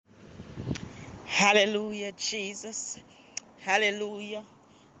Hallelujah, Jesus. Hallelujah.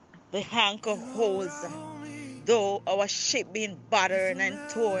 The anchor holds. Though our ship being battered and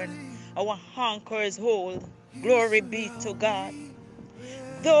torn, our anchors hold. Glory be to God.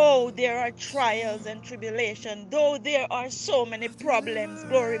 Though there are trials and tribulation, though there are so many problems,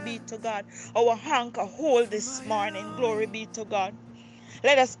 glory be to God, our anchor hold this morning. Glory be to God.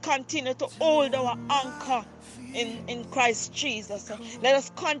 Let us continue to hold our anchor in Christ Jesus. Let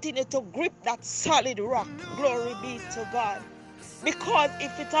us continue to grip that solid rock. Glory be to God. Because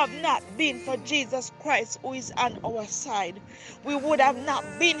if it had not been for Jesus Christ who is on our side, we would have not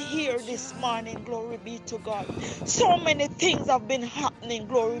been here this morning. Glory be to God. So many things have been happening.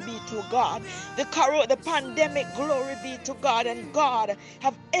 Glory be to God. The pandemic, glory be to God. And God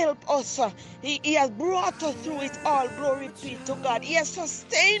have helped us. He has brought us through it all. Glory be to God. He has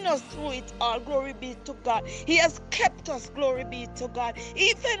sustained us through it all. Glory be to God. He has kept us. Glory be to God.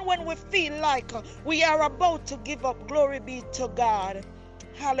 Even when we feel like we are about to give up. Glory be to God.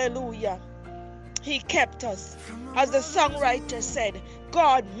 Hallelujah. He kept us. As the songwriter said,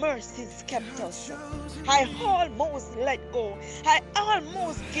 God mercies kept us. I almost let go. I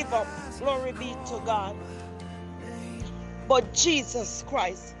almost give up. Glory be to God. But Jesus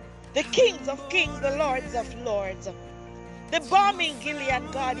Christ, the Kings of Kings, the Lords of Lords, the balm in Gilead,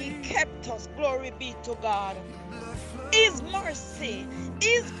 God, He kept us. Glory be to God. His mercy,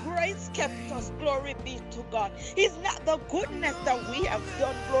 His grace kept us. Glory be to God. It's not the goodness that we have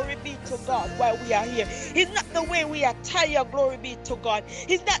done. Glory be to God while we are here. It's not the way we attire. Glory be to God.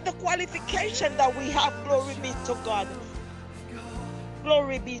 It's not the qualification that we have. Glory be to God.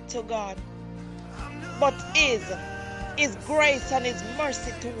 Glory be to God. But His grace and His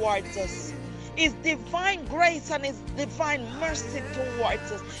mercy towards us. His divine grace and His divine mercy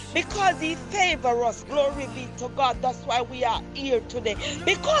towards us. Because He favors us. Glory be to God. That's why we are here today.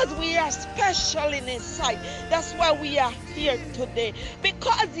 Because we are special in His sight. That's why we are here today.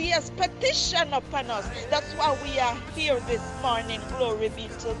 Because He has petitioned upon us. That's why we are here this morning. Glory be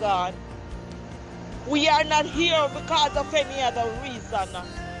to God. We are not here because of any other reason.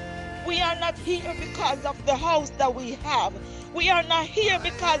 We are not here because of the house that we have. We are not here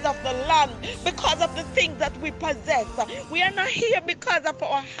because of the land, because of the things that we possess. We are not here because of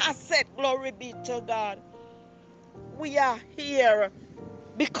our asset. Glory be to God. We are here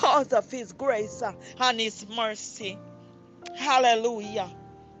because of His grace and His mercy. Hallelujah.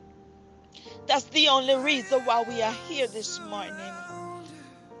 That's the only reason why we are here this morning.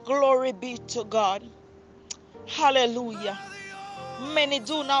 Glory be to God. Hallelujah. Many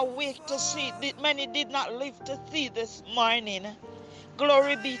do not wake to see. Many did not live to see this morning.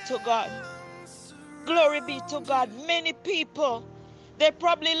 Glory be to God. Glory be to God. Many people, they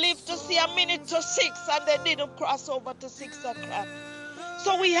probably lived to see 5:55 and they didn't cross over to 6 o'clock.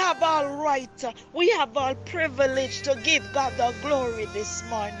 So we have all right, we have all privilege to give God the glory this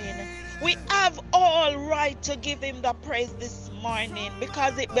morning. We have all right to give Him the praise this morning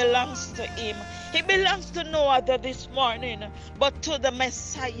because it belongs to Him. It belongs to no other this morning but to the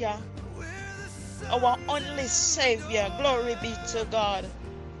Messiah, our only Savior. Glory be to God.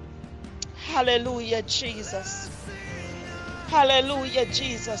 Hallelujah, Jesus. Hallelujah,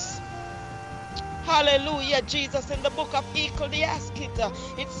 Jesus. Hallelujah, Jesus. In the book of Ecclesiastes,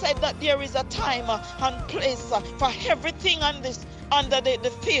 it said that there is a time and place for everything on this under the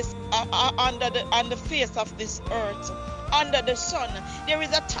face on the face of this earth, under the sun. There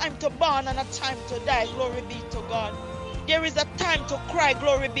is a time to born and a time to die. Glory be to God. There is a time to cry.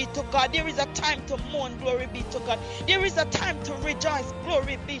 Glory be to God. There is a time to mourn. Glory be to God. There is a time to rejoice.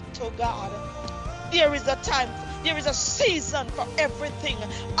 Glory be to God. There is a time, there is a season for everything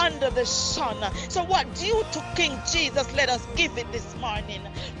under the sun. So what due to King Jesus, let us give it this morning,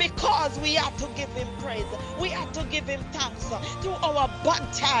 because we have to give Him praise. We have to give Him thanks. Through our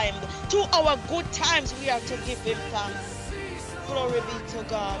bad times, through our good times, we are to give Him thanks. Glory be to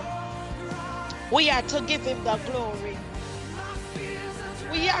God. We are to give Him the glory.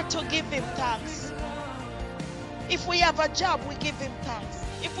 We are to give Him thanks. If we have a job, we give Him thanks.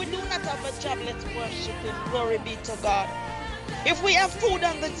 If we do not have a job, let's worship Him. Glory be to God. If we have food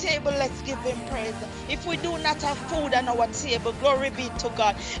on the table, let's give Him praise. If we do not have food on our table, glory be to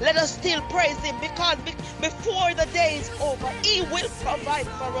God, let us still praise Him, because before the day is over, He will provide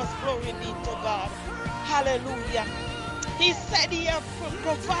for us. Glory be to God. Hallelujah. He said He has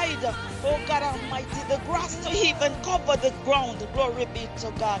provided, oh God Almighty, the grass to even cover the ground. Glory be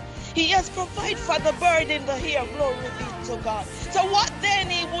to God. He has provided for the bird in the air. Glory be to God. So what then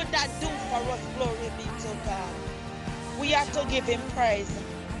He would not do for us? Glory be to God. We are to give Him praise.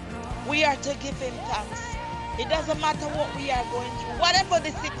 We are to give Him thanks. It doesn't matter what we are going through. Whatever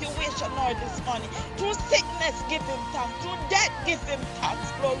the situation or this morning. Through sickness, give him thanks. Through death, give him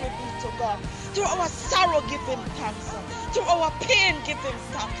thanks. Glory be to God. Through our sorrow, give him thanks. Through our pain, give him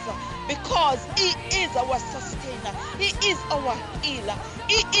thanks. Because he is our sustainer. He is our healer.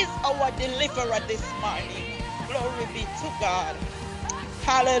 He is our deliverer this morning. Glory be to God.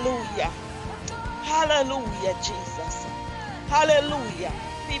 Hallelujah. Hallelujah, Jesus. Hallelujah.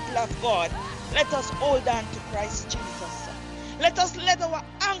 People of God, let us hold on to Christ Jesus. Let our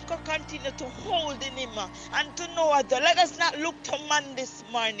anchor continue to hold in him and to no other. Let us not look to man this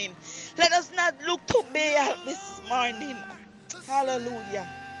morning. Let us not look to Baal this morning. Hallelujah.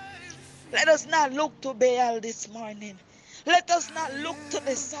 Let us not look to Baal this morning. Let us not look to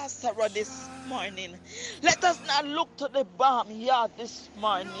the sorcerer this morning. Let us not look to the barnyard this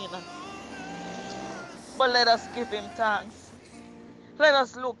morning. But let us give him thanks. Let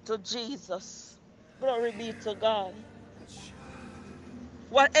us look to Jesus. Glory be to God.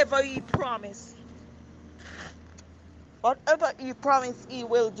 Whatever he promised, he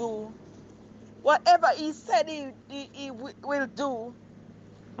will do. Whatever he said he will do.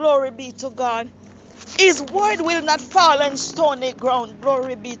 Glory be to God. His word will not fall on stony ground.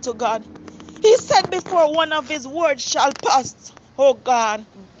 Glory be to God. He said before one of his words shall pass, oh God,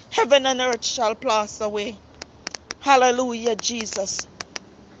 heaven and earth shall pass away. Hallelujah, Jesus.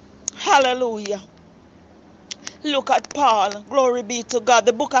 Hallelujah. Look at Paul. Glory be to God.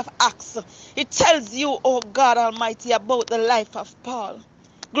 The book of Acts. It tells you, oh God Almighty, about the life of Paul.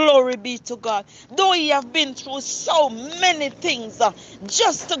 Glory be to God. Though he have been through so many things,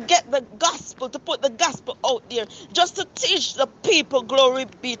 just to get the gospel, to put the gospel out there, just to teach the people, glory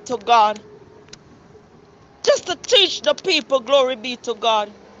be to God. Just to teach the people, glory be to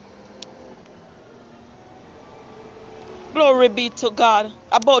God. Glory be to God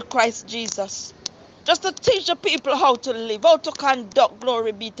about Christ Jesus. Just to teach the people how to live, how to conduct,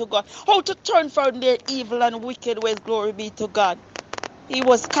 glory be to God. How to turn from their evil and wicked ways, glory be to God. He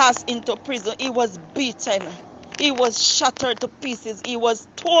was cast into prison. He was beaten. He was shattered to pieces. He was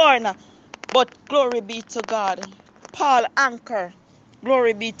torn. But glory be to God. Paul anchor,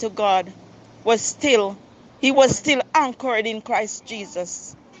 glory be to God, he was still anchored in Christ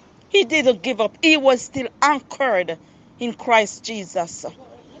Jesus. He didn't give up. He was still anchored in Christ Jesus.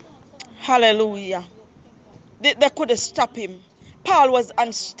 Hallelujah. They couldn't stop him. Paul was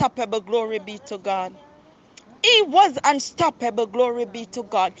unstoppable, glory be to God. He was unstoppable, glory be to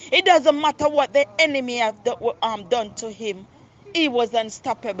God. It doesn't matter what the enemy have done to him. He was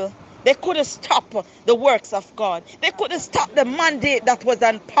unstoppable. They couldn't stop the works of God. They couldn't stop the mandate that was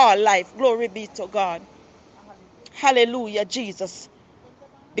on Paul's life. Glory be to God. Hallelujah, Jesus.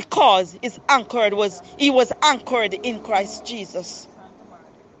 Because he was anchored in Christ Jesus.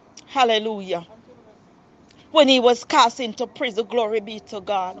 Hallelujah. When he was cast into prison, glory be to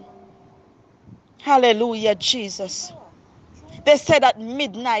God. Hallelujah, Jesus. They said at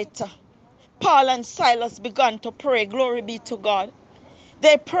midnight, Paul and Silas began to pray, glory be to God.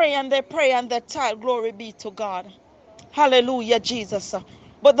 They pray and they tell, glory be to God. Hallelujah, Jesus.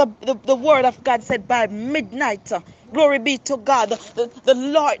 But the word of God said by midnight, glory be to God, the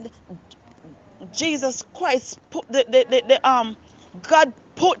Lord Jesus Christ put God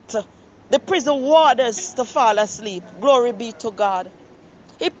put the prison warders to fall asleep. Glory be to God.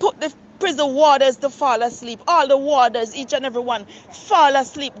 He put the prison warders to fall asleep. All the warders, each and every one, fall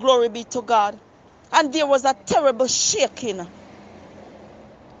asleep. Glory be to God. And there was a terrible shaking.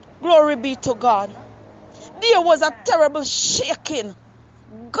 Glory be to God. There was a terrible shaking.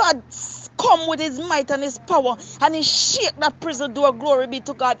 God come with his might and his power, and he shake that prison door. Glory be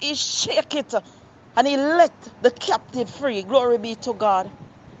to God. He shake it, and he let the captive free. Glory be to God.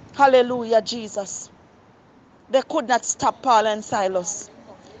 Hallelujah, Jesus. They could not stop Paul and Silas.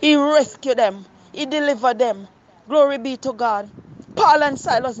 He rescued them. He delivered them. Glory be to God. Paul and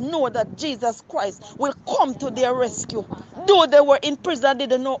Silas know that Jesus Christ will come to their rescue. Though they were in prison, they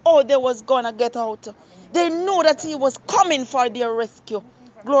didn't know how they was going to get out. They knew that he was coming for their rescue.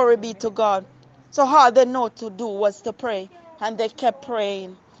 Glory be to God. So all they know to do was to pray. And they kept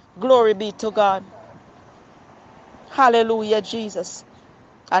praying. Glory be to God. Hallelujah, Jesus.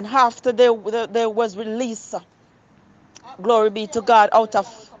 And after they was released, glory be to God, out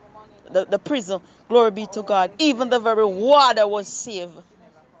of the prison, glory be to God, even the very water was saved.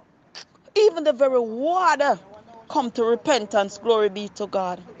 Even the very water come to repentance, glory be to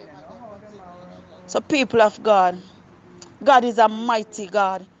God. So people of God, God is a mighty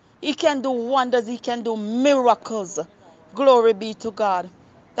God. He can do wonders, he can do miracles. Glory be to God.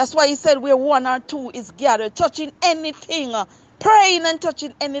 That's why he said where one or two is gathered, touching anything praying and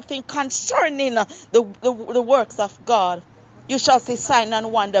touching anything concerning the works of God, you shall see sign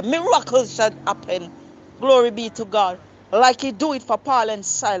and wonder. Miracles shall happen. Glory be to God. Like he do it for Paul and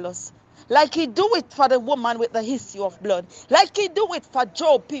Silas. Like he do it for the woman with the issue of blood. Like he do it for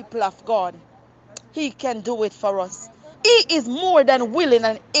Job, people of God. He can do it for us. He is more than willing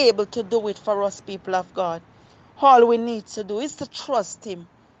and able to do it for us, people of God. All we need to do is to trust him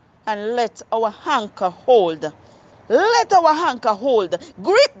and let our anchor hold. Let our anchor hold.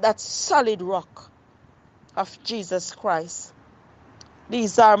 Grip that solid rock of Jesus Christ.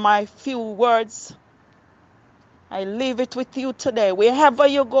 These are my few words. I leave it with you today. Wherever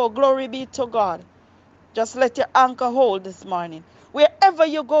you go, glory be to God. Just let your anchor hold this morning. Wherever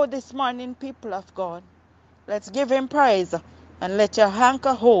you go this morning, people of God, let's give him praise and let your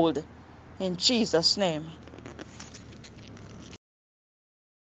anchor hold in Jesus' name.